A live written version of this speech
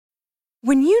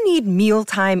When you need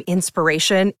mealtime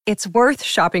inspiration, it's worth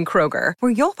shopping Kroger,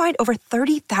 where you'll find over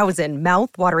 30,000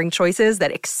 mouth-watering choices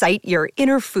that excite your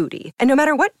inner foodie. And no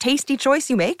matter what tasty choice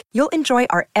you make, you'll enjoy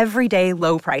our everyday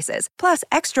low prices, plus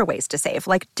extra ways to save,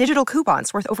 like digital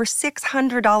coupons worth over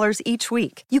 $600 each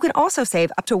week. You can also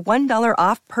save up to $1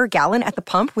 off per gallon at the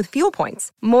pump with fuel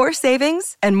points. More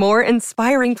savings and more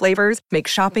inspiring flavors make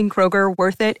shopping Kroger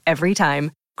worth it every time.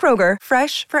 Kroger,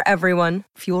 fresh for everyone.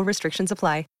 Fuel restrictions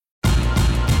apply.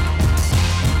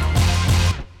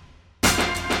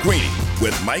 Greeny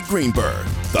with Mike Greenberg,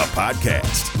 the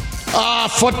podcast.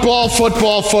 Football.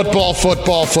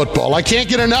 I can't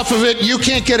get enough of it. You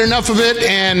can't get enough of it.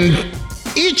 And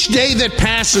each day that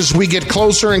passes, we get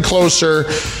closer and closer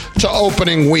to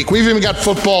opening week. We've even got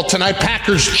football tonight.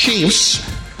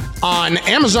 Packers-Chiefs on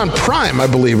Amazon Prime, I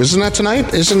believe. Isn't that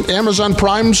tonight? Isn't Amazon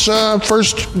Prime's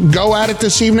first go at it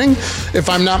this evening? If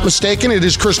I'm not mistaken, it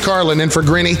is Chris Carlin in for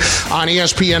Greeny on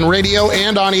ESPN Radio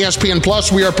and on ESPN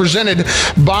Plus. We are presented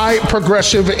by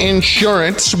Progressive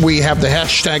Insurance. We have the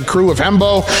hashtag crew of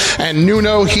Hembo and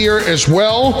Nuno here as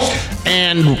well.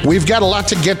 And we've got a lot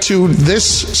to get to this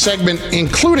segment,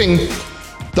 including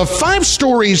the 5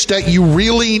 stories that you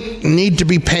really need to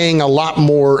be paying a lot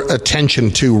more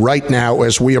attention to right now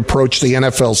as we approach the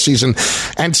NFL season.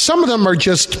 And some of them are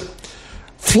just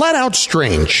flat out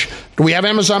strange. Do we have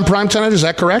Amazon Prime tonight? Is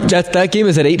that correct? That game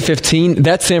is at 8:15.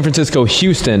 That's San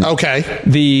Francisco-Houston. Okay.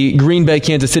 The Green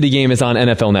Bay-Kansas City game is on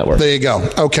NFL Network. There you go.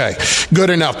 Okay. Good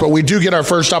enough. But we do get our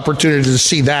first opportunity to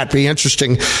see that. Be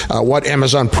interesting what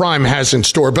Amazon Prime has in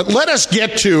store. But let us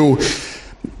get to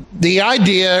the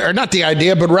idea, or not the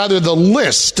idea, but rather the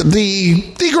list,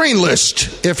 the green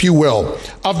list, if you will,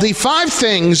 of the 5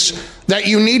 things that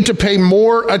you need to pay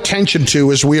more attention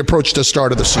to as we approach the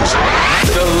start of the season.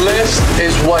 The list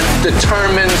is what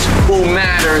determines who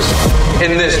matters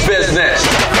in this business.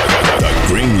 The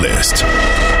Green List.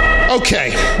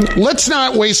 Okay, let's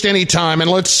not waste any time,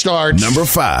 and let's start Number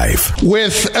 5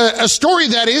 with a story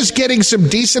that is getting some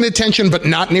decent attention, but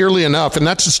not nearly enough, and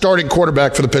that's the starting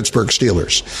quarterback for the Pittsburgh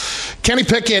Steelers. Kenny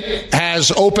Pickett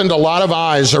has opened a lot of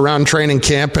eyes around training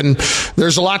camp, and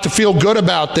there's a lot to feel good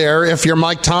about there if you're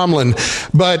Mike Tomlin.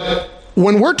 But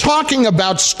when we're talking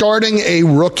about starting a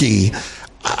rookie,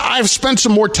 I've spent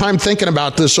some more time thinking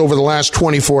about this over the last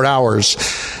 24 hours.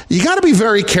 You got to be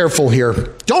very careful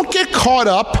here. Don't get caught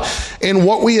up in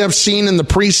what we have seen in the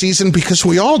preseason, because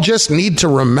we all just need to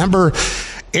remember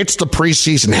it's the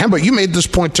preseason. But you made this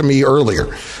point to me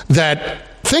earlier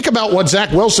that think about what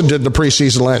Zach Wilson did in the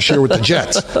preseason last year with the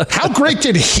Jets. How great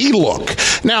did he look?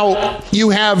 Now,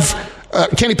 you have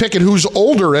Kenny Pickett, who's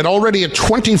older already at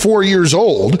 24 years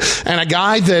old, and a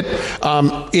guy that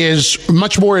is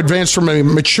much more advanced from a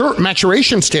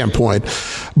maturation standpoint.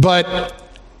 But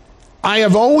I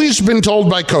have always been told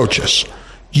by coaches,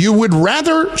 you would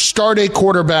rather start a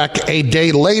quarterback a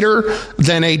day later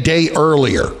than a day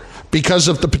earlier because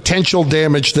of the potential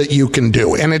damage that you can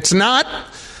do. And it's not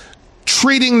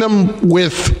treating them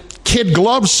with kid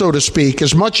gloves, so to speak,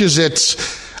 as much as it's,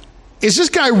 is this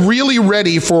guy really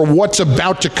ready for what's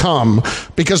about to come?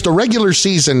 Because the regular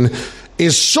season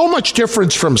is so much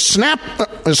different from snap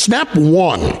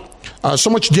one,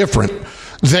 so much different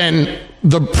than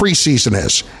the preseason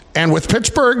is. And with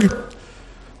Pittsburgh,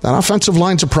 that offensive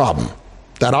line's a problem.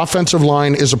 That offensive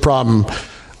line is a problem.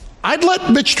 I'd let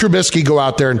Mitch Trubisky go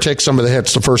out there and take some of the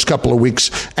hits the first couple of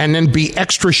weeks and then be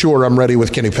extra sure I'm ready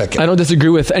with Kenny Pickett. I don't disagree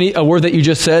with a word that you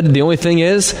just said. The only thing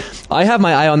is, I have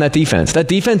my eye on that defense. That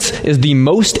defense is the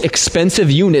most expensive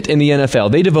unit in the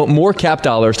NFL. They devote more cap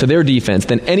dollars to their defense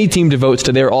than any team devotes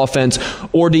to their offense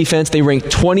or defense. They ranked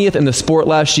 20th in the sport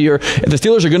last year. If the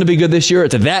Steelers are going to be good this year,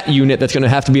 it's that unit that's going to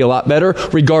have to be a lot better,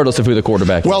 regardless of who the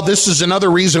quarterback is. Well, this is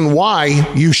another reason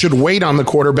why you should wait on the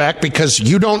quarterback, because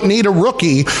you don't need a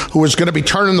rookie who is going to be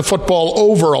turning the football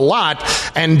over a lot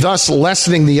and thus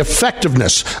lessening the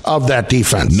effectiveness of that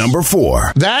defense. Number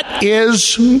 4. That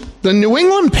is the New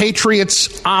England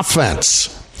Patriots offense.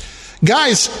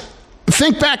 Guys,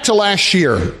 think back to last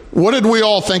year. What did we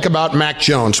all think about Mac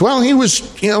Jones? Well, he was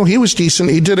decent.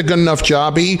 He did a good enough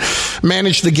job. He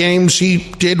managed the games.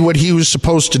 He did what he was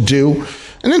supposed to do.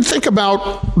 And then think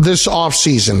about this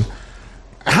offseason.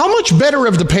 How much better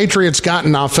have the Patriots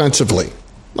gotten offensively?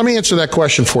 Let me answer that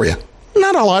question for you.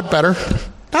 Not a lot better.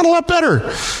 Not a lot better.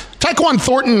 Tyquan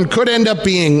Thornton could end up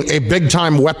being a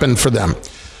big-time weapon for them.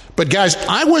 But, guys,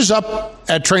 I was up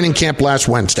at training camp last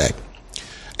Wednesday,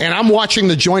 and I'm watching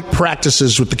the joint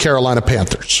practices with the Carolina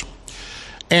Panthers.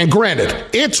 And granted,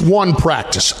 it's one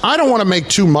practice. I don't want to make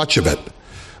too much of it.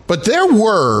 But there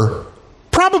were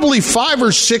probably 5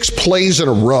 or 6 plays in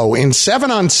a row in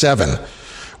 7-on-7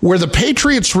 where the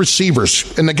Patriots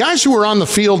receivers, and the guys who are on the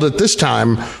field at this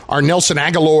time are Nelson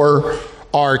Aguilar,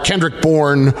 are Kendrick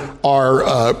Bourne,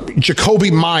 are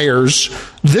Jacoby Myers,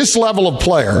 this level of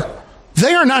player,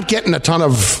 they are not getting a ton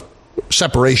of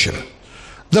separation.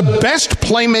 The best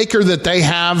playmaker that they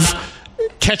have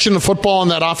catching the football in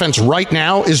that offense right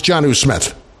now is Jonnu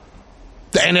Smith.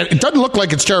 And it doesn't look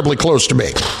like it's terribly close to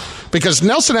me, because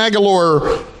Nelson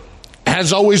Aguilar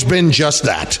has always been just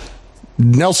that.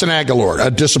 Nelson Aguilar,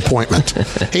 a disappointment.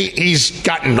 He's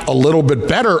gotten a little bit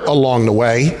better along the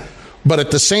way, but at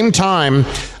the same time,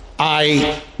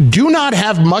 I do not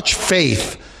have much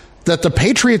faith that the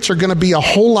Patriots are going to be a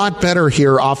whole lot better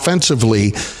here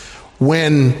offensively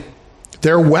when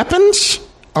their weapons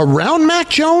around Mac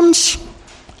Jones,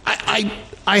 I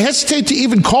hesitate to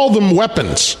even call them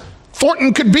weapons.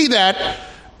 Thornton could be that,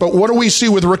 but what do we see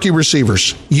with rookie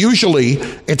receivers? Usually,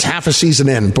 it's half a season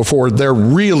in before they're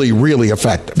really, really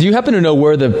effective. Do you happen to know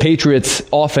where the Patriots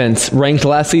offense ranked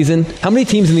last season? How many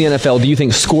teams in the NFL do you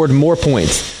think scored more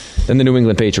points than the New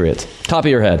England Patriots? Top of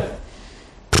your head.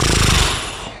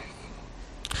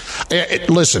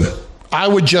 Listen, I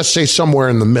would just say somewhere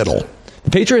in the middle.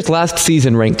 The Patriots last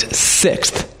season ranked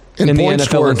 6th in the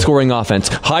NFL in scoring offense.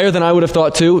 Higher than I would have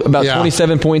thought, too. About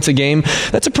 27 points a game.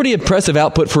 That's a pretty impressive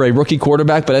output for a rookie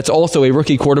quarterback, but that's also a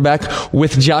rookie quarterback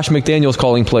with Josh McDaniels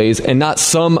calling plays and not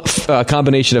some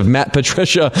combination of Matt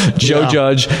Patricia, Joe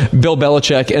Judge, Bill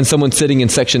Belichick, and someone sitting in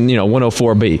section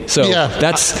 104B. So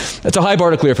that's a high bar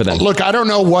to clear for them. Look, I don't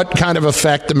know what kind of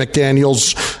effect the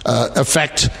McDaniels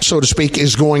effect, so to speak,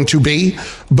 is going to be,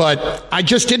 but I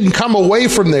just didn't come away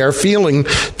from there feeling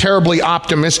terribly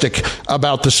optimistic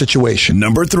about the situation.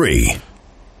 Number 3.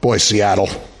 Boy, Seattle.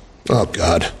 Oh,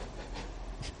 God.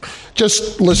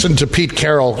 Just listen to Pete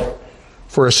Carroll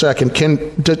for a second.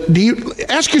 Do you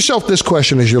ask yourself this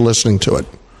question as you're listening to it?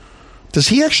 Does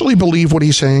he actually believe what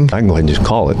he's saying? I can go ahead and just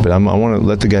call it, but I want to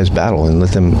let the guys battle and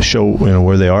let them show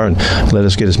where they are and let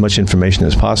us get as much information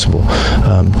as possible.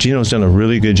 Gino's done a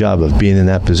really good job of being in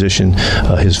that position.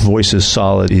 His voice is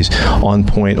solid. He's on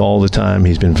point all the time.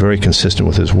 He's been very consistent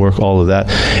with his work, all of that.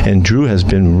 And Drew has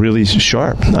been really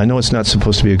sharp. I know it's not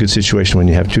supposed to be a good situation when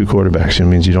you have 2 quarterbacks. It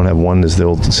means you don't have one, as the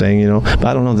old saying, But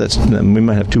I don't know. We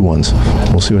might have 2 ones.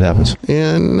 We'll see what happens.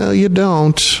 And no, you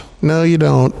don't. No, you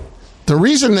don't. The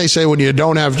reason they say when you have 2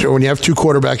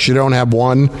 quarterbacks, you don't have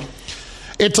one,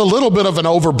 it's a little bit of an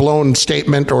overblown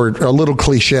statement or a little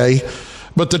cliche.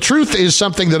 But the truth is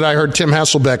something that I heard Tim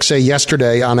Hasselbeck say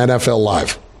yesterday on NFL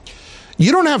Live.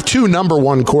 You don't have 2 number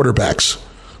 1 quarterbacks.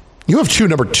 You have 2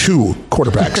 number 2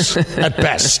 quarterbacks at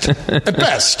best. At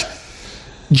best.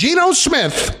 Geno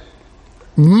Smith,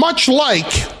 much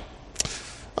like,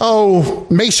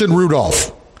 Mason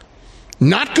Rudolph,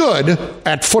 not good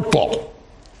at football.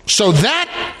 So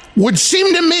that would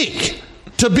seem to me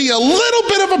to be a little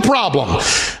bit of a problem.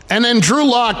 And then Drew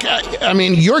Lock,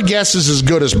 your guess is as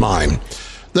good as mine.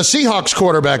 The Seahawks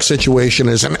quarterback situation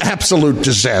is an absolute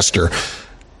disaster.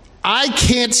 I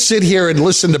can't sit here and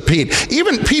listen to Pete.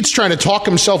 Even Pete's trying to talk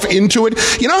himself into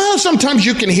it. You know how sometimes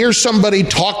you can hear somebody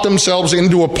talk themselves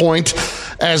into a point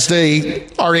as they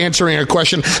are answering a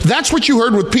question? That's what you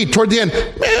heard with Pete toward the end.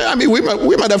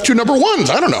 We might have 2 number 1s.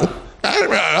 I don't know.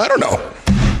 I don't know.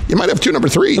 You might have 2 number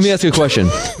 3s. Let me ask you a question.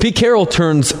 Pete Carroll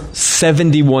turns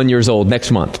 71 years old next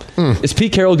month. Is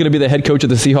Pete Carroll going to be the head coach of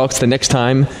the Seahawks the next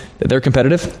time that they're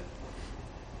competitive?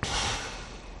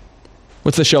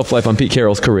 What's the shelf life on Pete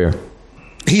Carroll's career?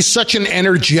 He's such an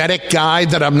energetic guy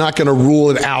that I'm not going to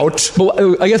rule it out.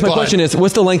 Well, I guess my question is,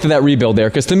 what's the length of that rebuild there?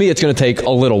 Because to me, it's going to take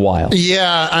a little while.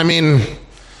 Yeah,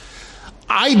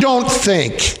 I don't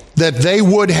think that they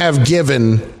would have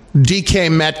given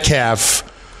DK Metcalf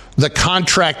the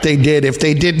contract they did if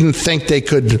they didn't think they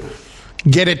could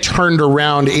get it turned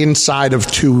around inside of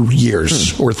 2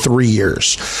 years or 3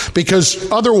 years. Because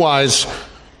otherwise,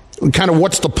 kind of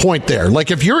what's the point there?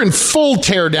 Like if you're in full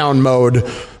teardown mode,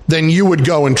 then you would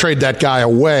go and trade that guy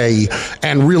away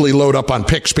and really load up on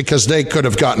picks because they could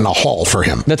have gotten a haul for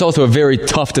him. That's also a very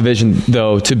tough division,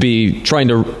 though, to be trying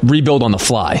to rebuild on the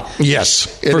fly.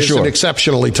 Yes, it is an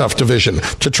exceptionally tough division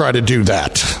to try to do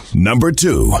that. Number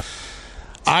 2.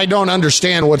 I don't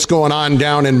understand what's going on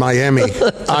down in Miami.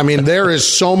 There is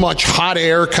so much hot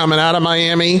air coming out of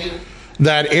Miami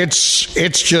that it's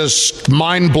just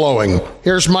mind-blowing.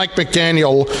 Here's Mike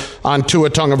McDaniel on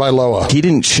Tua Tagovailoa. He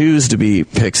didn't choose to be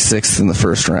picked 6th in the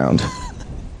first round.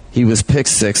 He was picked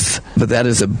 6th, but that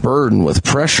is a burden with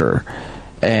pressure.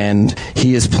 And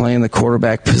he is playing the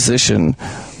quarterback position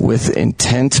with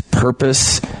intent,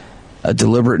 purpose, a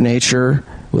deliberate nature,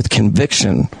 with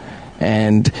conviction.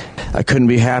 and I couldn't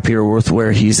be happier with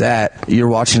where he's at. You're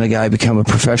watching a guy become a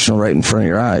professional right in front of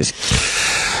your eyes.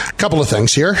 Couple of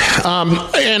things here,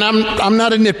 and I'm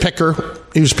not a nitpicker.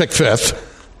 He was picked 5th.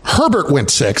 Herbert went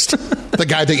 6th, the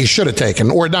guy that you should have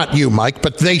taken, or not you, Mike,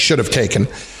 but they should have taken.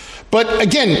 But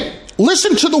again,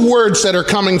 listen to the words that are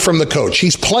coming from the coach.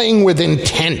 He's playing with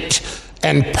intent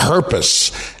and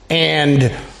purpose,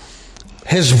 and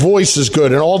his voice is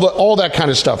good, and all that kind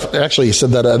of stuff. Actually, he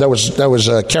said that was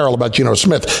Carol about Geno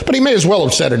Smith, but he may as well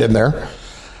have said it in there.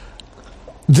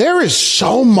 There is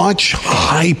so much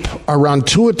hype around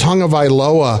Tua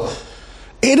Tagovailoa.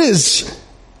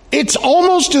 It's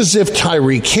almost as if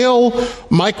Tyreek Hill,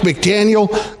 Mike McDaniel,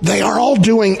 they are all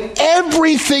doing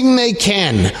everything they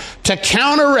can to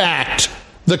counteract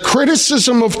the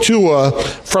criticism of Tua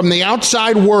from the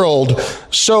outside world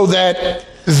so that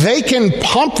they can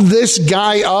pump this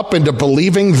guy up into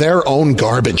believing their own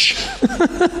garbage.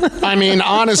 I mean,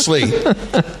 honestly,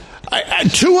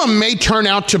 Tua may turn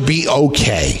out to be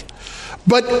okay,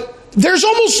 but there's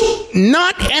almost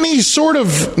not any sort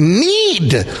of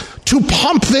need to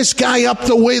pump this guy up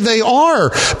the way they are.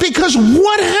 Because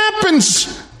what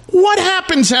happens,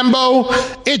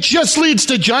 Hembo? It just leads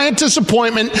to giant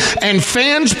disappointment and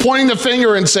fans pointing the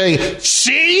finger and say,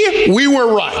 see, we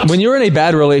were right. When you're in a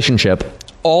bad relationship,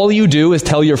 all you do is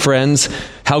tell your friends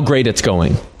how great it's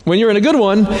going. When you're in a good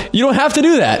one, you don't have to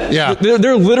do that. Yeah.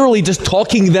 They're literally just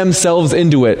talking themselves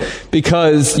into it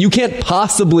because you can't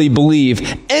possibly believe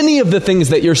any of the things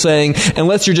that you're saying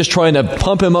unless you're just trying to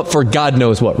pump him up for God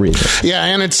knows what reason. Yeah,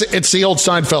 and it's the old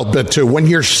Seinfeld bit, too. When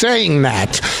you're saying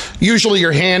that, usually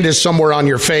your hand is somewhere on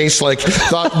your face. Like,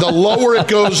 the lower it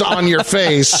goes on your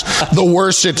face, the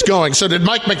worse it's going. So did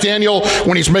Mike McDaniel,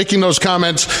 when he's making those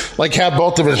comments, like have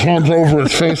both of his hands over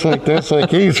his face like this? Like,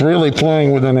 he's really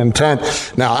playing with an intent.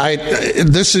 Now, the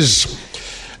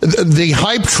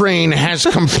hype train has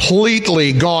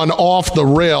completely gone off the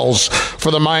rails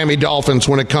for the Miami Dolphins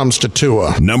when it comes to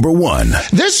Tua. Number 1.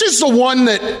 This is the one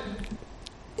that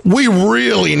we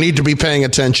really need to be paying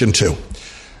attention to.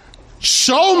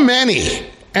 So many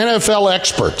NFL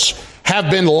experts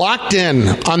have been locked in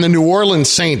on the New Orleans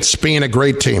Saints being a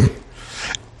great team.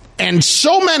 And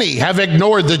so many have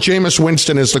ignored that Jameis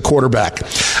Winston is the quarterback.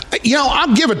 You know,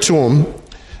 I'll give it to him.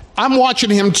 I'm watching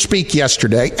him speak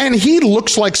yesterday, and he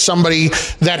looks like somebody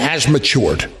that has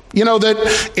matured. You know, that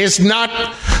is not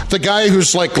the guy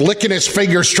who's like licking his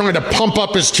fingers trying to pump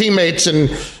up his teammates and,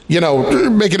 you know,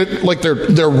 making it like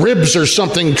their ribs or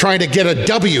something, trying to get a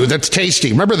W that's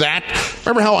tasty. Remember that?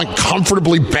 Remember how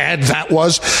uncomfortably bad that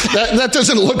was? That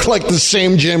doesn't look like the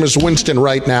same Jameis Winston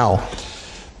right now.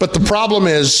 But the problem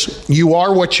is you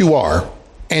are what you are.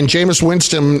 And Jameis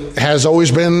Winston has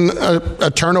always been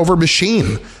a turnover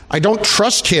machine. I don't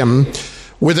trust him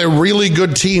with a really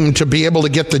good team to be able to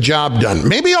get the job done.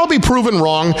 Maybe I'll be proven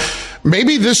wrong.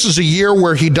 Maybe this is a year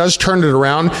where he does turn it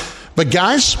around. But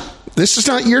guys, this is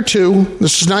not year 2.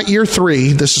 This is not year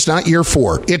 3. This is not year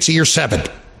 4. It's year 7.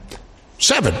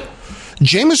 7.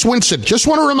 Jameis Winston, just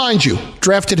want to remind you,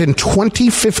 drafted in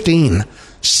 2015,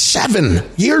 7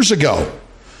 years ago.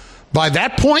 By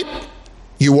that point,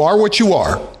 you are what you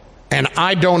are. And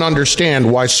I don't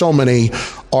understand why so many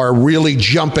are really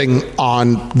jumping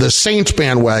on the Saints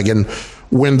bandwagon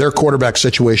when their quarterback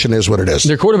situation is what it is.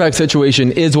 Their quarterback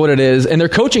situation is what it is, and their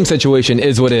coaching situation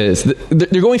is what it is.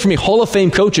 They're going from a Hall of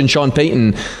Fame coach in Sean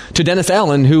Payton to Dennis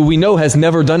Allen, who we know has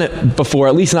never done it before,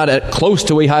 at least not at close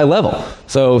to a high level.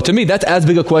 So to me, that's as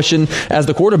big a question as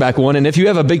the quarterback one. And if you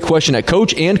have a big question at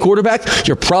coach and quarterback,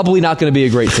 you're probably not going to be a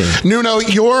great team. Nuno,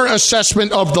 your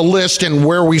assessment of the list and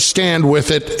where we stand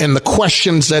with it and the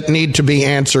questions that need to be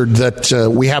answered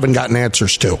that we haven't gotten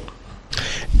answers to.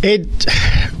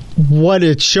 What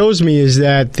it shows me is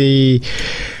that the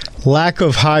lack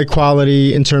of high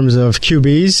quality in terms of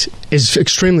QBs is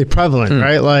extremely prevalent,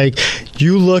 right? Like,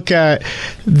 you look at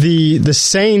the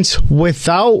Saints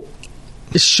without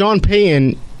Sean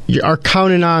Payton, you are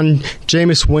counting on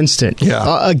Jameis Winston,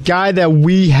 a guy that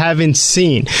we haven't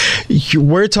seen.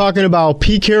 We're talking about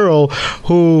Pete Carroll,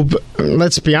 who,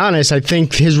 let's be honest, I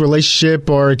think his relationship,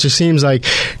 or it just seems like,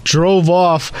 drove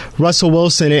off Russell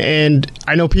Wilson. And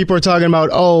I know people are talking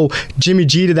about, Jimmy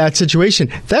G to that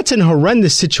situation. That's an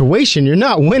horrendous situation. You're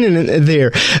not winning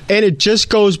there. And it just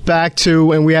goes back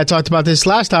to, and we had talked about this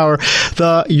last hour,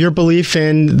 your belief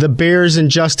in the Bears and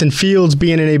Justin Fields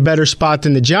being in a better spot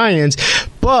than the Giants.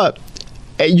 But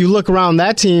you look around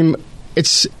that team,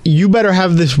 you better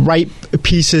have the right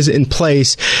pieces in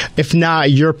place. If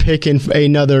not, you're picking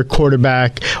another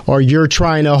quarterback, or you're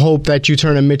trying to hope that you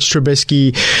turn a Mitch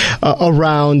Trubisky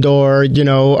around, or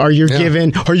are you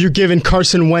giving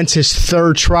Carson Wentz his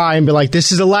third try and be like,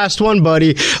 this is the last one,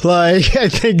 buddy. Like, I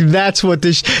think that's what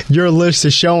your list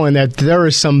is showing, that there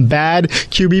is some bad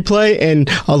QB play, and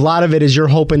a lot of it is you're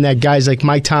hoping that guys like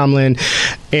Mike Tomlin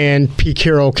and Pete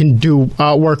Carroll can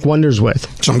work wonders with.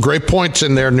 Some great points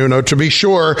in there, Nuno. To be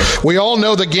sure, we all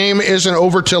know the game isn't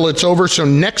over till it's over, so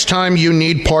next time you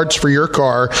need parts for your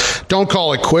car, don't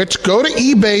call it quits. Go to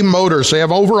eBay Motors. They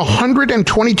have over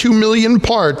 122 million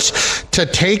parts to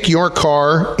take your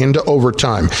car into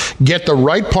overtime. Get the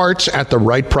right parts at the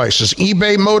right prices.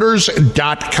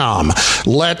 ebaymotors.com.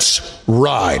 Let's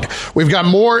ride. We've got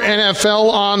more NFL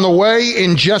on the way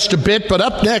in just a bit, but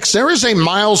up next, there is a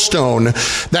milestone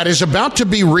that is about to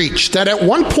be reached that at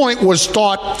one point was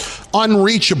thought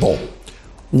unreachable.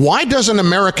 Why doesn't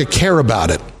America care about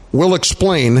it? We'll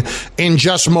explain in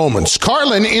just moments.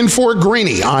 Carlin in for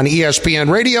Greeny on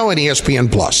ESPN Radio and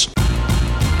ESPN Plus.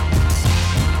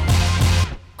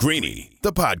 Greeny,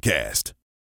 the podcast.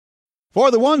 For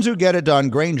the ones who get it done,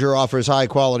 Grainger offers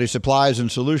high-quality supplies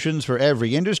and solutions for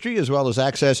every industry, as well as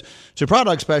access to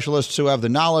product specialists who have the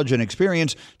knowledge and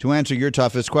experience to answer your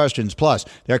toughest questions. Plus,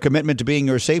 their commitment to being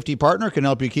your safety partner can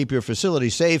help you keep your facility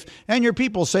safe and your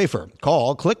people safer.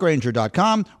 Call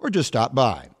clickgrainger.com or just stop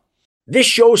by. This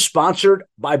show is sponsored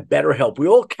by BetterHelp. We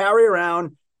all carry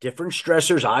around different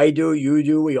stressors. I do, you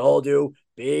do, we all do,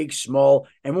 big, small.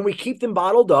 And when we keep them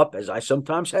bottled up, as I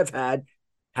sometimes have had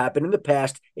happen in the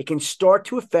past, it can start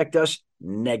to affect us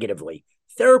negatively.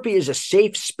 Therapy is a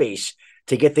safe space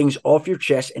to get things off your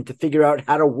chest and to figure out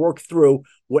how to work through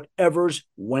whatever's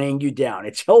weighing you down.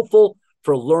 It's helpful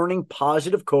for learning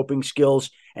positive coping skills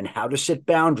and how to set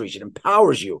boundaries. It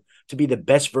empowers you to be the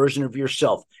best version of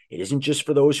yourself. It isn't just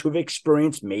for those who have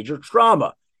experienced major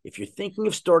trauma. If you're thinking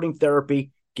of starting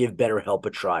therapy, give BetterHelp a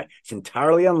try. It's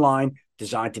entirely online,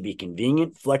 designed to be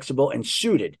convenient, flexible, and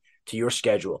suited to your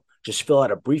schedule. Just fill out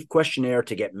a brief questionnaire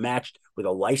to get matched with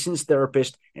a licensed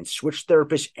therapist and switch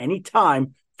therapists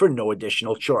anytime for no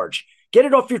additional charge. Get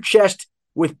it off your chest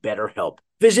with BetterHelp.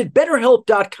 Visit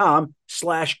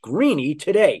BetterHelp.com/Greeny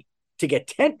today to get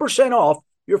 10% off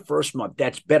your first month.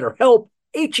 That's BetterHelp,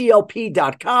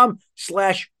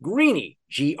 HELP.com/Greeny,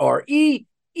 GREENY.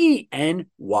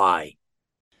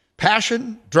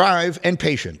 Passion, drive, and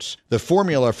patience. The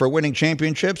formula for winning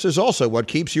championships is also what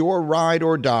keeps your ride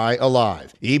or die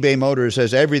alive. eBay Motors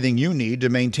has everything you need to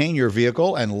maintain your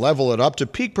vehicle and level it up to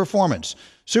peak performance.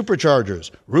 Superchargers,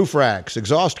 roof racks,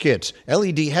 exhaust kits,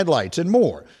 LED headlights, and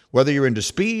more. Whether you're into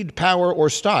speed, power, or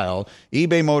style,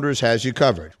 eBay Motors has you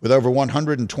covered. With over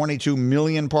 122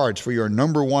 million parts for your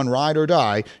number one ride or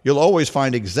die, you'll always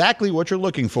find exactly what you're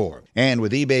looking for. And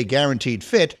with eBay Guaranteed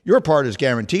Fit, your part is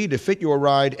guaranteed to fit your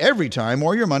ride every time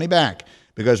or your money back.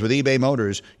 Because with eBay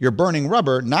Motors, you're burning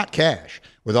rubber, not cash.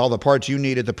 With all the parts you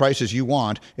need at the prices you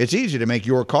want, it's easy to make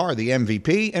your car the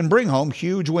MVP and bring home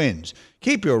huge wins.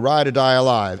 Keep your ride or die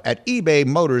alive at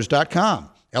ebaymotors.com.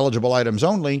 Eligible items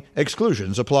only.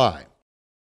 Exclusions apply.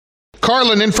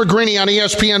 Carlin in for Greeny on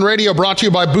ESPN Radio, brought to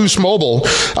you by Boost Mobile,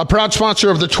 a proud sponsor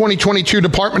of the 2022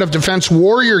 Department of Defense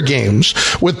Warrior Games.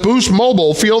 With Boost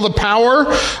Mobile, feel the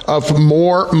power of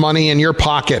more money in your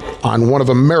pocket on one of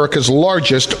America's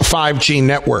largest 5G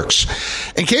networks.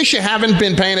 In case you haven't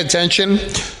been paying attention,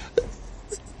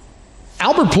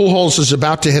 Albert Pujols is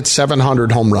about to hit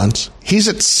 700 home runs. He's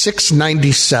at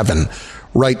 697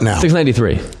 right now.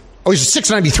 693. Oh, he's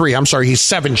 693. I'm sorry. He's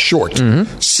 7 short.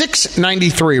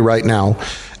 693 right now.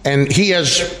 And he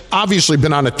has obviously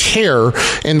been on a tear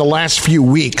in the last few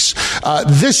weeks.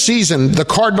 This season, the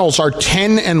Cardinals are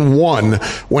 10-1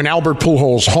 when Albert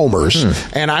Pujols homers.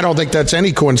 And I don't think that's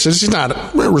any coincidence. He's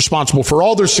not responsible for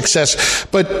all their success,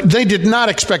 but they did not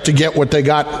expect to get what they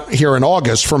got here in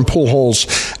August from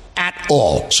Pujols at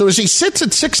all. So as he sits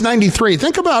at 693,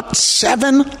 think about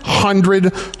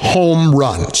 700 home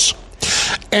runs.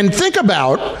 And think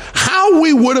about how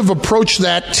we would have approached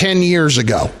that 10 years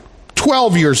ago,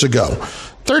 12 years ago,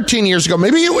 13 years ago.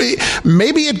 Maybe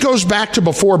it goes back to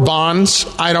before Bonds.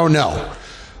 I don't know.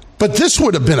 But this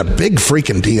would have been a big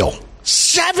freaking deal.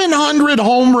 700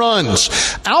 home runs.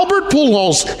 Albert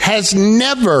Pujols has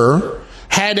never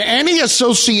had any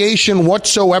association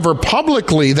whatsoever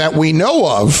publicly that we know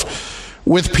of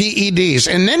with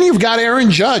PEDs. And then you've got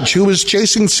Aaron Judge, who is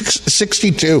chasing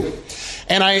 62.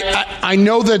 And I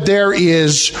know that there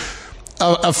is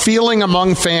a feeling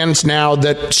among fans now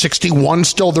that 61's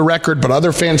still the record, but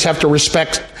other fans have to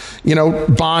respect,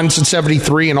 Bonds at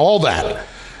 73 and all that.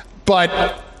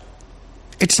 But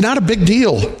it's not a big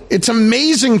deal. It's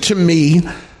amazing to me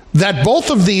that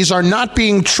both of these are not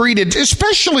being treated,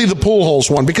 especially the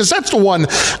Pujols one, because that's the one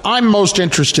I'm most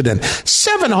interested in.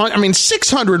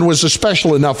 600 was a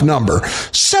special enough number.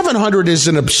 700 is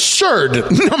an absurd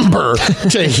number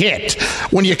to hit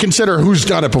when you consider who's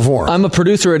done it before. I'm a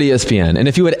producer at ESPN, and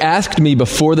if you had asked me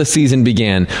before the season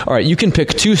began, all right, you can pick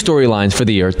 2 storylines for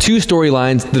the year, 2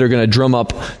 storylines that are going to drum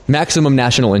up maximum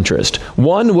national interest.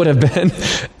 One would have been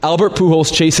Albert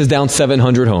Pujols chases down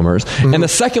 700 homers, and the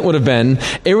second would have been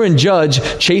Aaron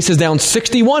Judge chases down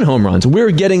 61 home runs.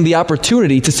 We're getting the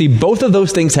opportunity to see both of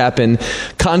those things happen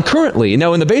concurrently.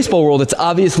 Now, in the baseball world, it's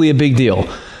obviously a big deal.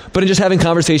 But in just having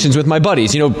conversations with my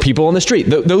buddies, people on the street,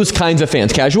 those kinds of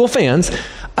fans, casual fans,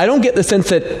 I don't get the sense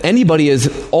that anybody is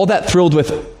all that thrilled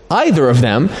with either of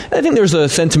them. And I think there's a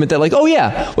sentiment that like, oh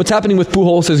yeah, what's happening with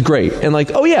Pujols is great. And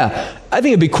like, oh yeah, I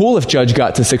think it'd be cool if Judge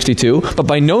got to 62, but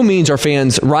by no means are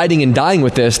fans riding and dying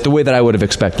with this the way that I would have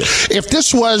expected. If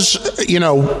this was,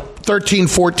 13,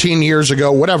 14 years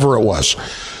ago, whatever it was,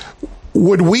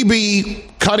 would we be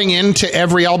cutting into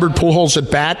every Albert Pujols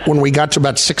at bat when we got to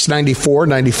about 694,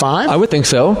 95? I would think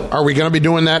so. Are we going to be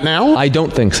doing that now? I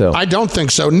don't think so. I don't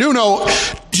think so. Nuno,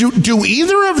 do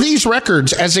either of these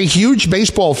records, as a huge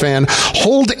baseball fan,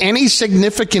 hold any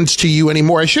significance to you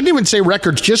anymore? I shouldn't even say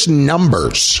records, just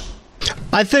numbers.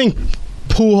 I think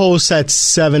Pujols at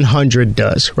 700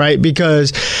 does, right?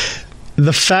 Because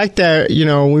the fact that,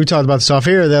 we talked about this off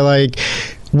here, that like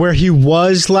where he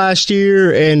was last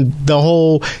year and the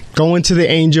whole going to the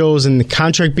Angels and the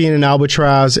contract being an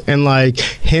albatross and like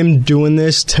him doing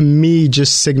this, to me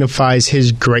just signifies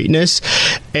his greatness.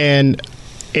 And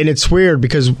it's weird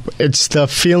because it's the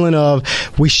feeling of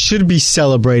we should be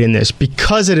celebrating this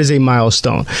because it is a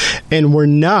milestone. And we're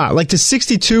not. Like the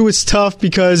 62 is tough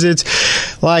because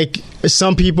it's like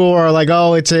some people are like,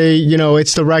 oh, it's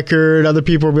it's the record. Other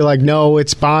people will be like, no,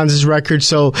 it's Bonds' record.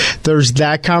 So there's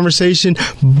that conversation.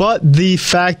 But the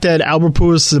fact that Albert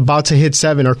Pujols is about to hit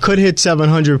 7 or could hit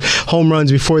 700 home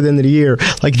runs before the end of the year,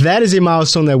 like that is a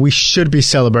milestone that we should be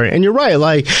celebrating. And you're right.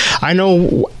 Like I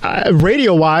know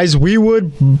radio-wise, we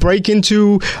would break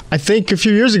into, I think a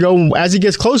few years ago, as he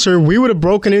gets closer, we would have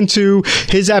broken into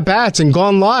his at-bats and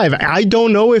gone live. I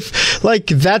don't know if like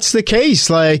that's the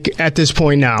case like at this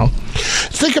point now.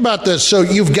 Think about this. So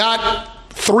you've got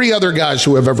 3 other guys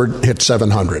who have ever hit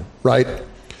 700, right?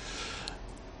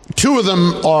 2 of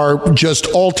them are just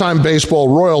all-time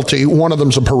baseball royalty. One of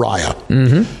them's a pariah.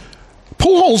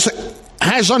 Pujols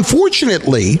has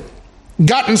unfortunately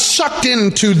gotten sucked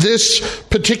into this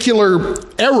particular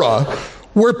era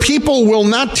where people will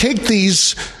not take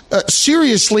these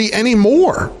seriously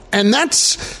anymore. And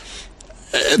that's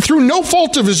through no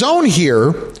fault of his own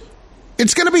here.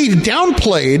 It's going to be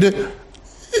downplayed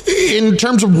in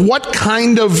terms of what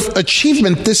kind of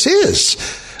achievement this is.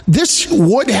 This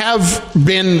would have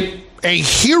been a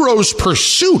hero's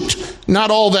pursuit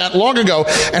not all that long ago.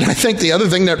 And I think the other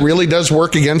thing that really does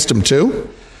work against him, too,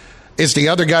 is the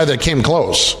other guy that came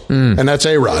close, and that's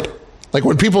A-Rod. Like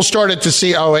when people started to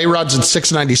see, oh, A-Rod's at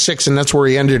 696, and that's where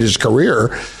he ended his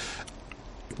career,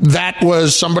 that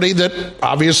was somebody that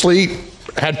obviously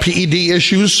had PED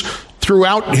issues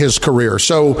throughout his career.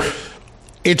 So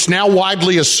it's now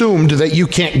widely assumed that you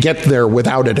can't get there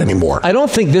without it anymore. I don't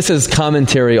think this is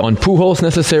commentary on Pujols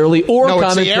necessarily or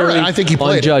commentary I think he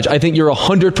on Judge. I think you're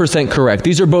 100% correct.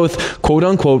 These are both,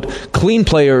 quote-unquote, clean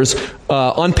players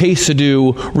on pace to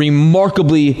do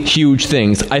remarkably huge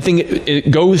things. I think it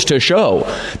goes to show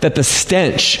that the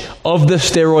stench of the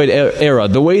steroid era,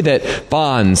 the way that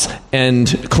Bonds and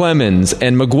Clemens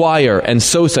and McGwire and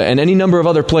Sosa and any number of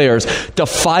other players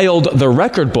defiled the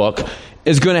record book,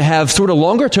 is going to have sort of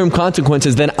longer-term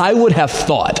consequences than I would have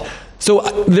thought. So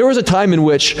there was a time in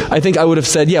which I think I would have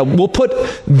said, yeah, we'll put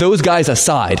those guys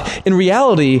aside. In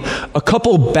reality, a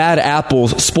couple bad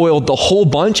apples spoiled the whole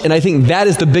bunch, and I think that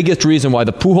is the biggest reason why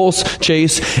the Pujols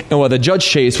chase and why the Judge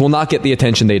chase will not get the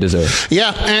attention they deserve.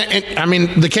 Yeah, and I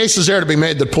mean, the case is there to be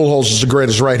made that Pujols is the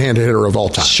greatest right-handed hitter of all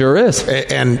time. Sure is.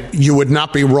 And you would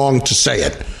not be wrong to say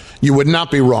it. You would not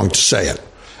be wrong to say it.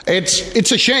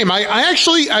 It's a shame.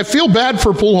 I feel bad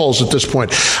for Pujols at this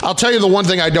point. I'll tell you the one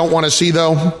thing I don't want to see,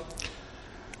 though.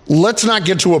 Let's not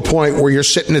get to a point where you're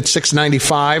sitting at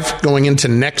 695 going into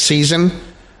next season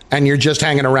and you're just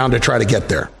hanging around to try to get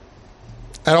there.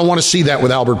 I don't want to see that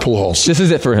with Albert Pujols. This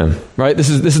is it for him, right? This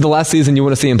is the last season you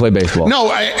want to see him play baseball.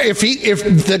 No, if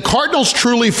the Cardinals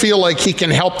truly feel like he can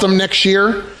help them next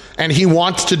year and he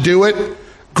wants to do it,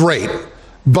 great.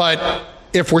 But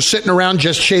if we're sitting around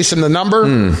just chasing the number,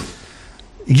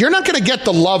 you're not going to get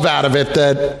the love out of it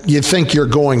that you think you're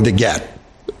going to get.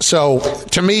 So,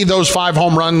 to me, those 5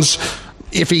 home runs,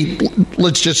 if he,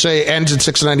 let's just say, ends at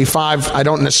 695, I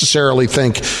don't necessarily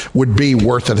think would be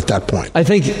worth it at that point. I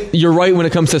think you're right when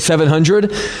it comes to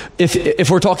 700. If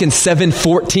we're talking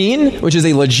 714, which is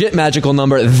a legit magical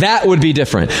number, that would be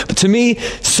different. But to me,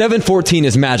 714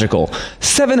 is magical.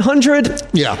 700,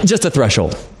 just a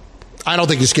threshold. I don't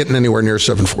think he's getting anywhere near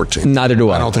 714. Neither do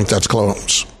I. I don't think that's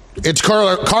close. It's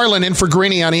Carlin in for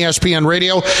Greeny on ESPN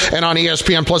Radio and on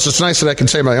ESPN Plus. It's nice that I can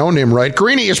say my own name right.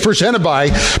 Greeny is presented by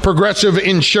Progressive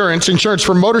Insurance. Insurance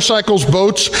for motorcycles,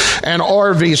 boats, and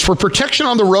RVs. For protection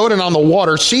on the road and on the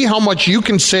water, see how much you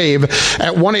can save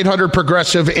at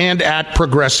 1-800-PROGRESSIVE and at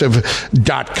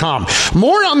Progressive.com.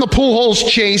 More on the Pujols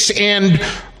chase and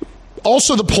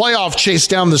also the playoff chase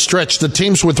down the stretch, the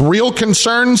teams with real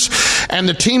concerns and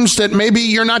the teams that maybe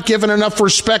you're not giving enough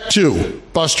respect to.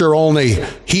 Buster Olney,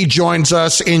 he joins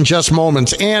us in just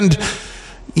moments. And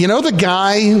you know the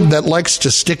guy that likes to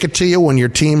stick it to you when your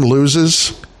team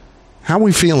loses? How are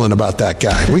we feeling about that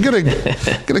guy? We got a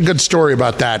good story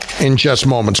about that in just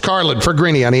moments. Carlin for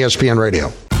Greeny on ESPN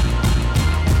Radio.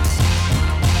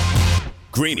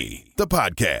 Greeny, the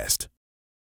podcast.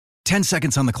 10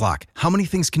 seconds on the clock. How many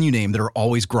things can you name that are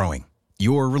always growing?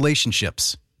 Your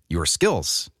relationships, your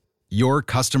skills, your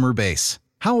customer base.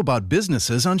 How about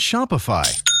businesses on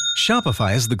Shopify?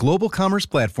 Shopify is the global commerce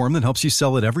platform that helps you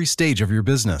sell at every stage of your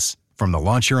business. From the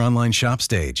launch your online shop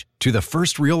stage, to the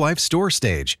first real-life store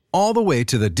stage, all the way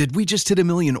to the did we just hit a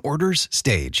million orders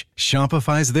stage.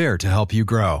 Shopify's there to help you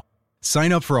grow.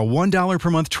 Sign up for a $1 per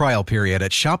month trial period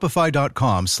at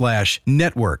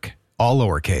shopify.com/network, all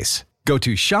lowercase. Go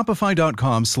to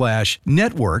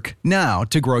shopify.com/network now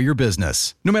to grow your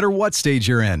business, no matter what stage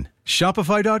you're in.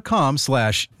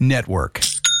 Shopify.com/network.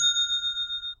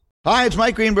 Hi, it's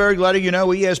Mike Greenberg letting you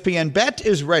know ESPN Bet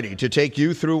is ready to take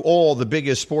you through all the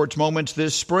biggest sports moments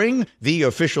this spring. The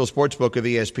official sportsbook of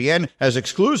ESPN has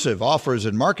exclusive offers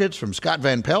and markets from Scott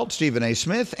Van Pelt, Stephen A.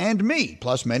 Smith, and me,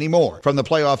 plus many more. From the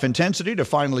playoff intensity to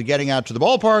finally getting out to the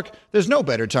ballpark, there's no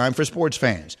better time for sports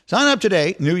fans. Sign up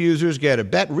today. New users get a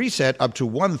bet reset up to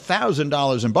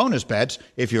 $1,000 in bonus bets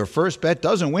if your first bet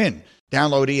doesn't win.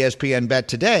 Download ESPN Bet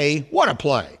today. What a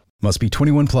play. Must be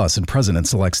 21 plus and present in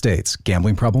select states.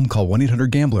 Gambling problem? Call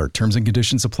 1-800-GAMBLER. Terms and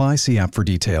conditions apply. See app for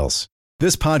details.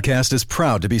 This podcast is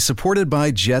proud to be supported by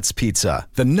Jets Pizza,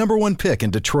 the #1 pick in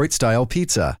Detroit-style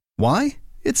pizza. Why?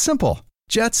 It's simple.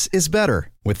 Jets is better.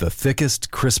 With the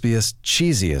thickest, crispiest,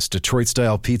 cheesiest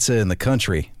Detroit-style pizza in the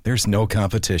country, there's no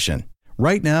competition.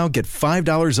 Right now, get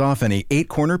 $5 off any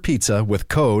 8-corner pizza with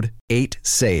code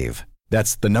 8SAVE.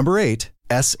 That's the number 8,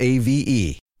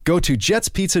 SAVE. Go to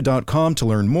jetspizza.com to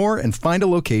learn more and find a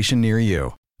location near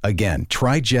you. Again,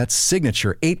 try Jet's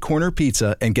signature 8-corner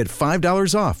pizza and get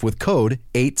 $5 off with code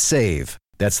 8SAVE.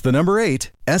 That's the number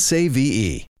 8,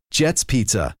 SAVE. Jet's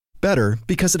Pizza. Better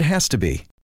because it has to be.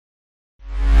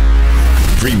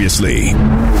 Previously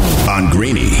on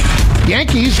Greeny.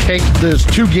 Yankees take this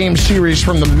 2-game series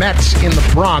from the Mets in the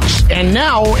Bronx, and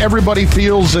now everybody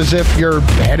feels as if you're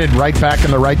headed right back in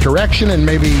the right direction, and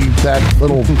maybe that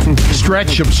little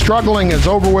stretch of struggling is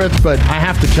over with. But I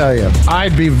have to tell you,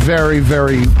 I'd be very,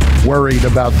 very worried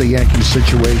about the Yankees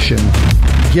situation,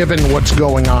 given what's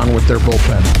going on with their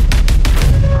bullpen.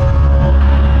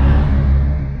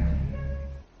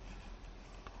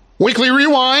 Weekly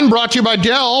Rewind brought to you by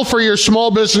Dell. For your small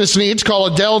business needs, call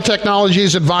a Dell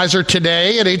Technologies advisor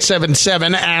today at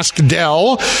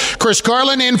 877-ASK-DELL. Chris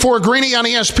Carlin in for Greeny on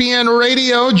ESPN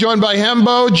Radio, joined by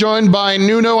Hembo, joined by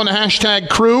Nuno and the hashtag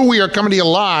crew. We are coming to you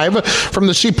live from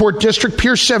the Seaport District,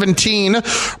 Pier 17,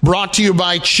 brought to you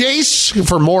by Chase.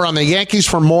 For more on the Yankees,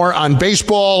 for more on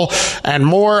baseball, and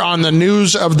more on the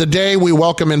news of the day, we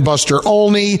welcome in Buster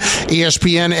Olney,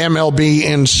 ESPN MLB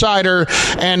insider.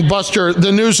 And Buster,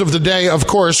 the news of the day, of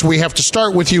course, we have to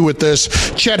start with you with this.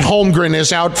 Chet Holmgren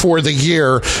is out for the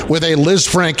year with a Liz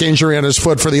Frank injury on his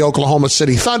foot for the Oklahoma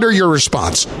City Thunder. Your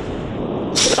response?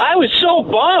 I was so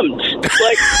bummed.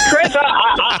 Like, Chris,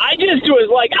 I just was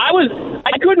like, I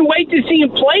couldn't wait to see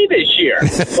him play this year.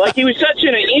 Like, he was such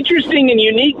an interesting and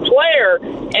unique player,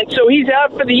 and so he's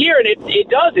out for the year, and it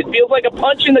feels like a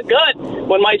punch in the gut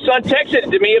when my son texted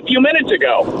it to me a few minutes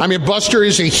ago. I mean, Buster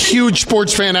is a huge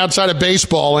sports fan outside of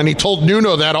baseball, and he told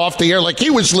Nuno that off the air, like he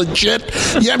was legit.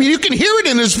 Yeah, I mean, you can hear it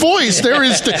in his voice. There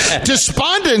is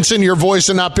despondence in your voice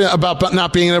about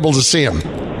not being able to see him.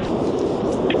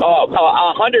 Oh,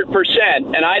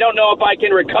 100%. And I don't know if I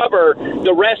can recover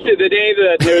the rest of the day.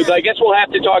 I guess we'll have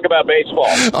to talk about baseball.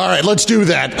 All right, let's do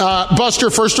that.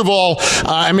 Buster, first of all,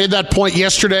 I made that point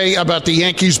yesterday about the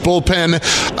Yankees bullpen.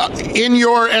 In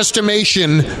your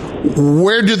estimation,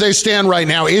 Where do they stand right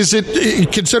now? Is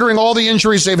it, considering all the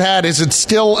injuries they've had, is it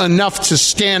still enough to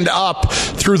stand up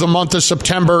through the month of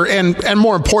September and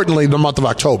more importantly, the month of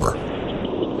October?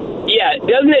 Yeah,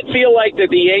 doesn't it feel like that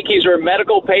the Yankees are a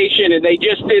medical patient and they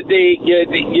just did they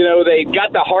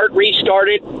got the heart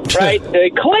restarted, right? They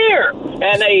clear,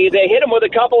 and they hit them with a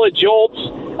couple of jolts.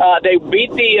 They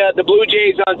beat the Blue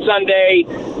Jays on Sunday.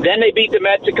 Then they beat the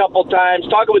Mets a couple times.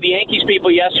 Talking with the Yankees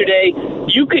people yesterday,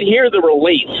 you could hear the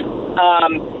relief.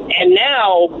 And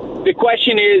now the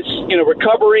question is,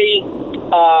 recovery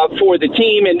for the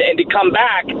team and to come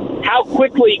back. How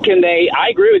quickly can they? I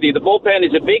agree with you. The bullpen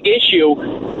is a big issue,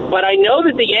 but I know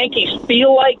that the Yankees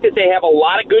feel like that they have a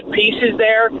lot of good pieces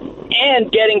there.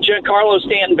 And getting Giancarlo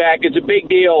Stanton back is a big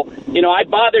deal. I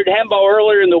bothered Hembo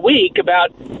earlier in the week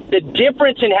about the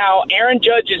difference in how Aaron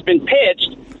Judge has been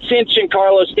pitched since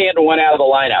Giancarlo Stanton went out of the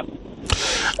lineup.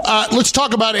 Let's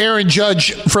talk about Aaron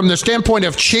Judge from the standpoint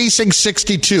of chasing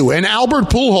 62. And Albert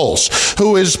Pujols,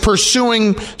 who is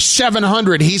pursuing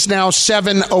 700. He's now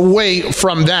 7 away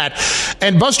from that.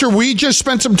 And Buster, we just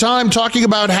spent some time talking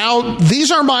about how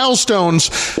these are milestones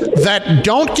that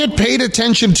don't get paid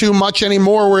attention to much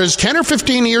anymore, whereas 10 or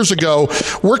 15 years ago,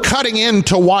 we're cutting in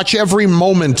to watch every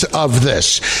moment of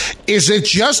this. Is it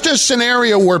just a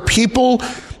scenario where people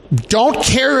don't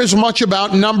care as much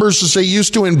about numbers as they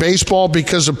used to in baseball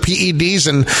because of PEDs,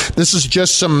 and this is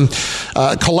just some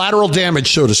collateral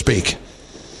damage, so to speak?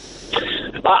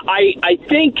 I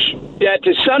think that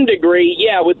to some degree,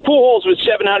 with Pujols with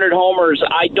 700 homers,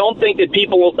 I don't think that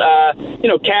people,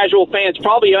 casual fans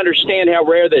probably understand how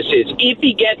rare this is. If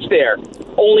he gets there,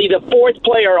 only the fourth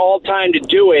player all time to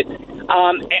do it.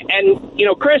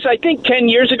 Chris, I think 10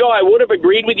 years ago I would have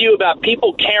agreed with you about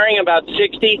people caring about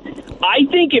 60. I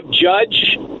think if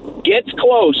Judge gets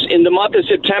close in the month of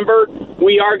September,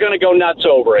 we are going to go nuts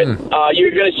over it.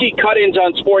 You're going to see cut-ins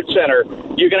on SportsCenter.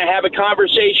 You're going to have a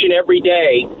conversation every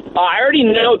day. I already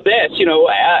know this.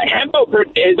 Hembo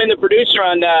has been the producer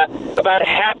on about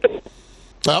half the...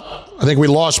 Well, I think we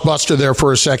lost Buster there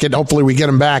for a second. Hopefully we get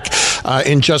him back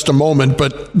in just a moment.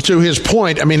 But to his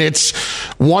point, I mean, it's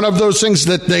one of those things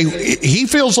that he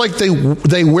feels like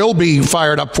they will be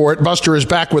fired up for it. Buster is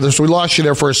back with us. We lost you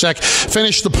there for a sec.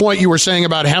 Finish the point you were saying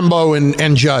about Hembo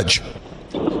and Judge.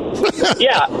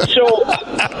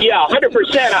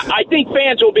 100%. I think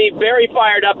fans will be very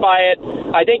fired up by it.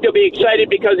 I think they'll be excited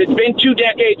because it's been 2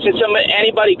 decades since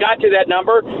anybody got to that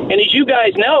number. And as you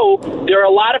guys know, there are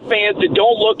a lot of fans that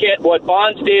don't look at what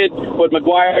Bonds did, what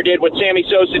McGuire did, what Sammy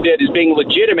Sosa did as being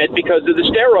legitimate because of the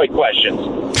steroid questions.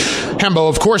 Hembo,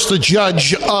 of course, the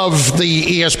judge of the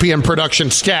ESPN production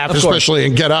staff, especially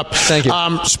in Get Up. Thank you.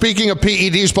 Speaking of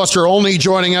PEDs, Buster Olney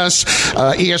joining us,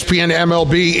 ESPN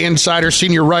MLB insider,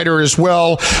 senior writer as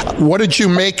well. What did you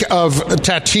make of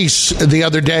Tatis the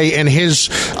other day and his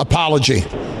apology?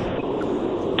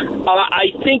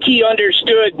 I think he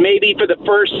understood maybe for the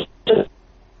first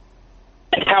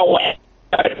how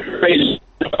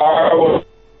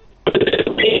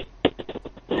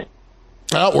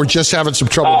Well, we're just having some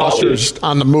trouble. Buster's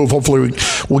on the move. Hopefully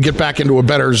we'll get back into a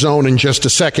better zone in just a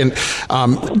second.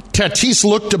 Tatis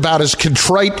looked about as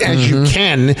contrite as you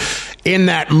can in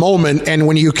that moment. And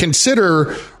when you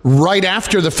consider right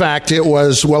after the fact, it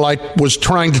was, well, I was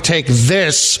trying to take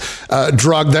this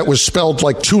drug that was spelled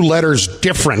like 2 letters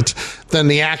different than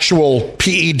the actual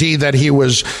PED that he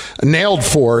was nailed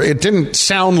for. It didn't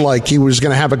sound like he was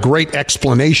going to have a great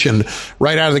explanation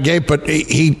right out of the gate, but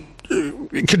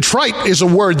contrite is a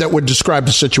word that would describe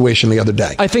the situation the other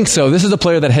day. I think so. This is a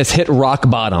player that has hit rock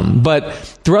bottom, but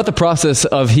throughout the process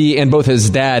of he and both his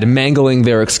dad mangling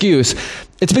their excuse,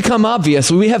 it's become obvious.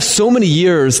 We have so many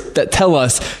years that tell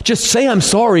us, just say I'm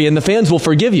sorry and the fans will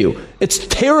forgive you. It's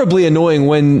terribly annoying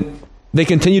when they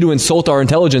continue to insult our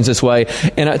intelligence this way,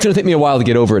 and it's going to take me a while to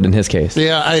get over it in his case.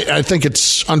 Yeah, I think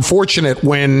it's unfortunate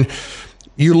when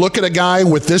you look at a guy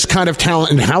with this kind of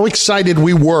talent and how excited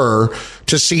we were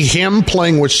to see him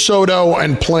playing with Soto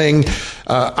and playing,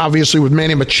 obviously, with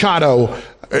Manny Machado.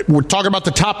 We're talking about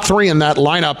the top 3 in that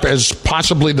lineup as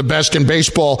possibly the best in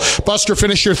baseball. Buster,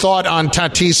 finish your thought on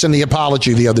Tatis and the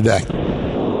apology the other day.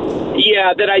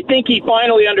 Yeah, that I think he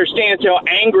finally understands how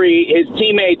angry his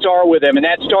teammates are with him. And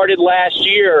that started last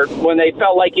year when they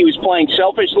felt like he was playing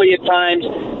selfishly at times.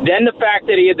 Then the fact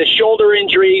that he had the shoulder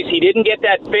injuries, he didn't get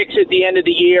that fix at the end of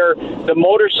the year, the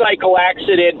motorcycle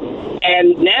accident.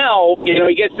 And now,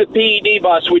 he gets the PED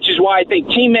bus, which is why I think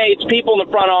teammates, people in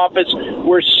the front office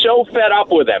were so fed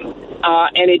up with him.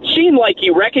 And it seemed like he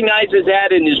recognizes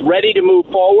that and is ready to move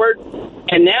forward.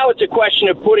 And now it's a question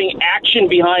of putting action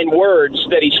behind words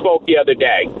that he spoke the other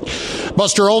day.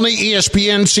 Buster Olney,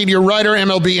 ESPN senior writer,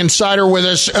 MLB Insider with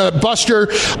us. Buster,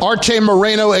 Arte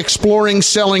Moreno exploring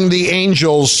selling the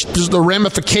Angels, the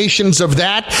ramifications of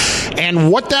that,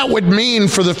 and what that would mean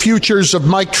for the futures of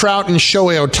Mike Trout and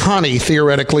Shohei Ohtani,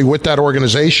 theoretically, with that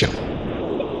organization.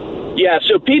 Yeah,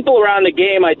 so people around the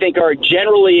game, I think, are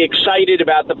generally excited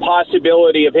about the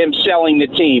possibility of him selling the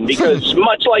team because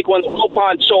much like when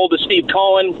Wilpon sold to Steve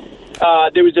Cohen,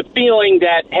 there was a feeling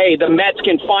that, hey, the Mets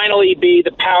can finally be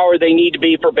the power they need to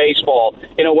be for baseball.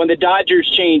 You know, when the Dodgers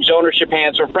changed ownership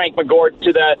hands from Frank McGourt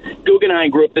to the Guggenheim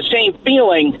Group, the same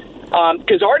feeling.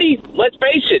 Because Artie, let's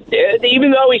face it, even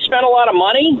though he spent a lot of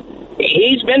money,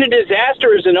 he's been a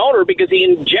disaster as an owner because he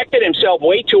injected himself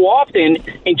way too often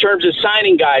in terms of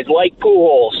signing guys like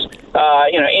Pujols,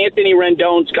 Anthony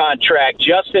Rendon's contract,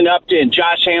 Justin Upton,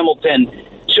 Josh Hamilton.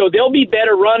 So they'll be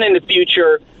better run in the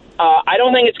future. I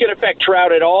don't think it's going to affect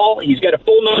Trout at all. He's got a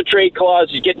full no-trade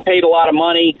clause. He's getting paid a lot of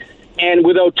money. And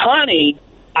with Ohtani,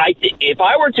 if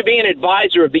I were to be an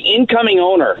advisor of the incoming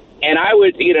owner, and I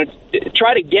would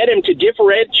try to get him to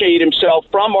differentiate himself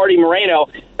from Arte Moreno,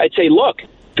 I'd say, look,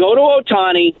 go to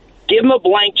Ohtani, give him a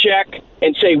blank check,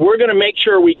 and say, we're going to make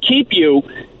sure we keep you,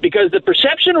 because the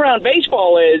perception around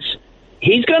baseball is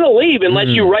he's going to leave unless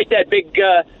you write that big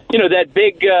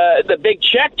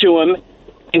check to him.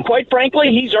 And quite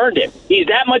frankly, he's earned it. He's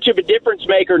that much of a difference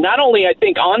maker, not only, I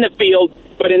think, on the field,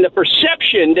 but in the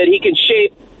perception that he can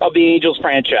shape of the Angels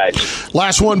franchise.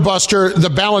 Last one, Buster, the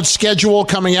balanced schedule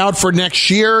coming out for next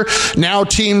year. Now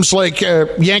teams like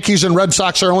Yankees and Red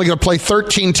Sox are only going to play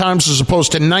 13 times as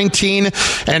opposed to 19,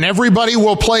 and everybody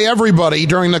will play everybody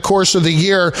during the course of the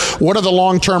year. What are the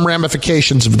long-term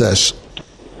ramifications of this?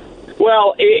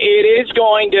 Well, it is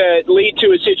going to lead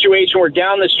to a situation where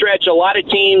down the stretch, a lot of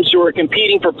teams who are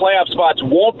competing for playoff spots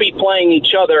won't be playing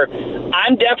each other.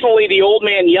 I'm definitely the old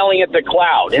man yelling at the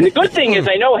cloud. And the good thing is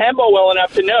I know Hembo well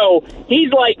enough to know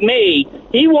he's like me.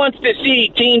 He wants to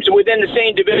see teams within the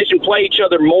same division play each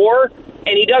other more,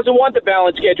 and he doesn't want the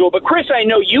balanced schedule. But, Chris, I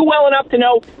know you well enough to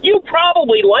know you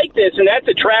probably like this, and that's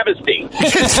a travesty.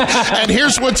 And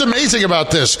here's what's amazing about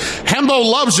this. Hembo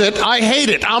loves it. I hate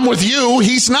it. I'm with you.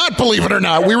 He's not, believe it or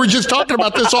not. We were just talking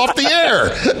about this off the air.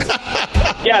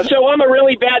 Yeah, so I'm a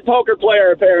really bad poker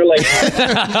player, apparently.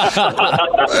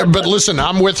 But listen,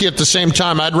 I'm with you at the same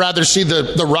time. I'd rather see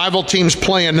the rival teams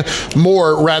playing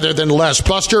more rather than less.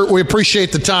 Buster, we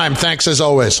appreciate the time. Thanks as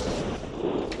always.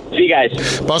 See you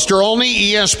guys. Buster Olney,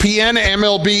 ESPN,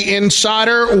 MLB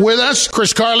Insider with us.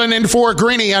 Chris Carlin in for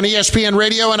Greeny on ESPN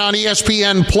Radio and on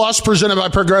ESPN Plus, presented by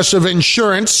Progressive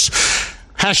Insurance.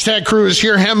 Hashtag crew is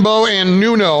here, Hembo and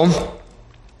Nuno.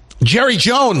 Jerry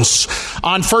Jones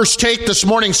on First Take this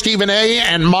morning. Stephen A.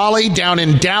 and Molly down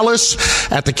in Dallas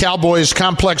at the Cowboys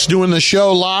complex doing the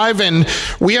show live. And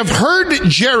we have heard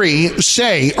Jerry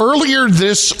say earlier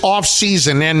this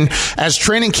offseason, and as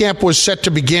training camp was set to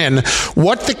begin,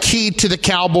 what the key to the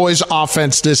Cowboys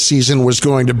offense this season was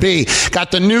going to be.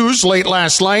 Got the news late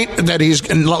last night that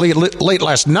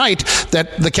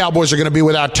the Cowboys are going to be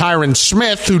without Tyron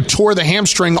Smith, who tore the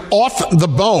hamstring off the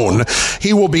bone.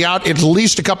 He will be out at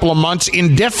least a couple of months,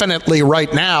 indefinitely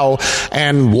right now,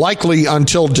 and likely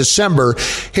until December.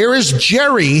 Here is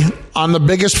Jerry on the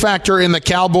biggest factor in the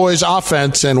Cowboys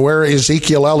offense and where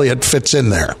Ezekiel Elliott fits in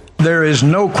there. There is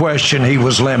no question he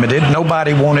was limited.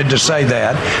 Nobody wanted to say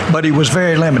that, but he was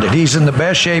very limited. He's in the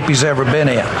best shape he's ever been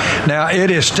in. Now, it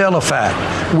is still a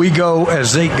fact. We go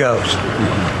as Zeke goes.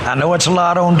 I know it's a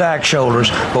lot on Dak's shoulders,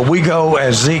 but we go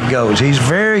as Zeke goes. He's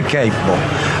very capable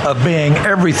of being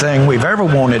everything we've ever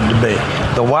wanted to be.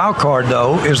 The wild card,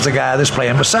 though, is the guy that's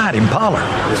playing beside him, Pollard.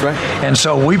 That's right. And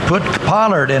so we put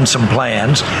Pollard in some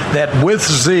plans that with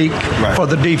Zeke, for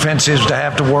the defenses to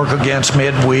have to work against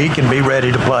midweek and be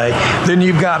ready to play. Then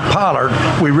you've got Pollard.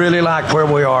 We really like where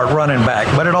we are at running back,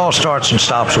 but it all starts and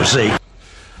stops with Zeke.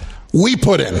 We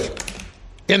put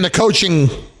in the coaching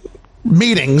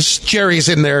meetings, Jerry's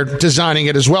in there designing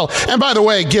it as well. And by the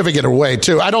way, giving it away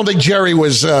too. I don't think Jerry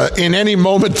was in any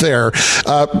moment there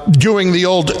doing the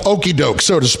old okey doke,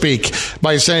 so to speak,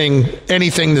 by saying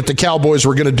anything that the Cowboys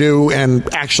were going to do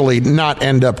and actually not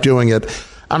end up doing it.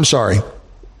 I'm sorry.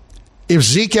 If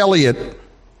Zeke Elliott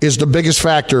is the biggest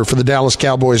factor for the Dallas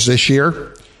Cowboys this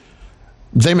year,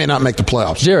 they may not make the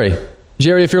playoffs.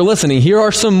 Jerry, if you're listening, here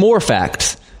are some more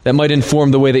facts that might inform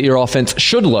the way that your offense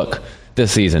should look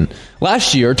this season.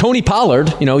 Last year, Tony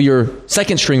Pollard, your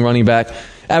second-string running back,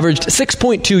 averaged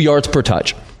 6.2 yards per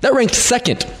touch. That ranked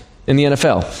second in the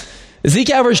NFL. Zeke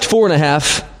averaged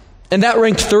 4.5, and that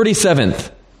ranked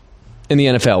 37th in the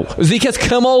NFL. Zeke has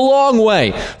come a long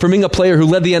way from being a player who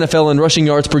led the NFL in rushing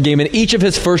yards per game in each of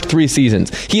his first 3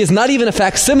 seasons. He is not even a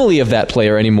facsimile of that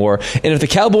player anymore. And if the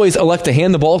Cowboys elect to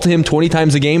hand the ball to him 20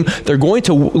 times a game, they're going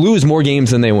to lose more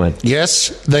games than they win. Yes,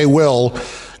 they will.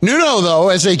 Nuno, though,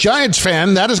 as a Giants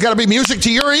fan, that has got to be music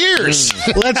to your ears.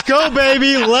 Let's go,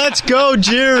 baby. Let's go,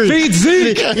 Jerry. Feed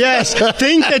Zeke. Yes.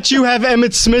 Think that you have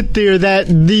Emmitt Smith there,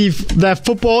 that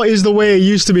football is the way it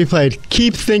used to be played.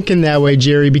 Keep thinking that way,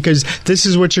 Jerry, because this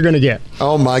is what you're going to get.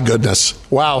 Oh, my goodness.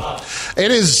 Wow. It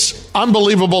is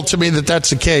unbelievable to me that that's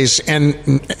the case. And,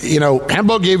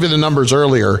 Hembo gave you the numbers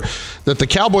earlier, that the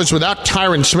Cowboys, without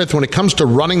Tyron Smith, when it comes to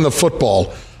running the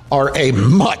football, are a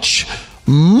much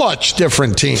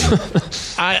different team.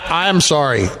 I'm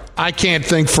sorry. I can't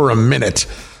think for a minute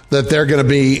that they're going to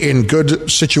be in good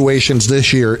situations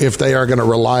this year if they are going to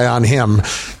rely on him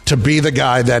to be the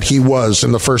guy that he was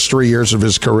in the first 3 years of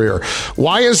his career.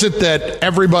 Why is it that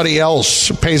everybody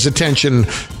else pays attention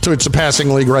to it's a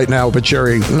passing league right now, but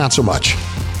Jerry, not so much?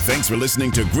 Thanks for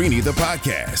listening to Greeny the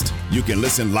Podcast. You can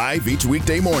listen live each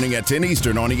weekday morning at 10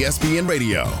 Eastern on ESPN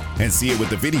Radio and see it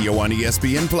with the video on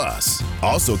ESPN Plus.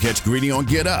 Also catch Greeny on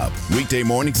Get Up, weekday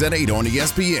mornings at 8 on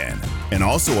ESPN, and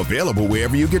also available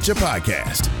wherever you get your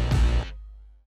podcast.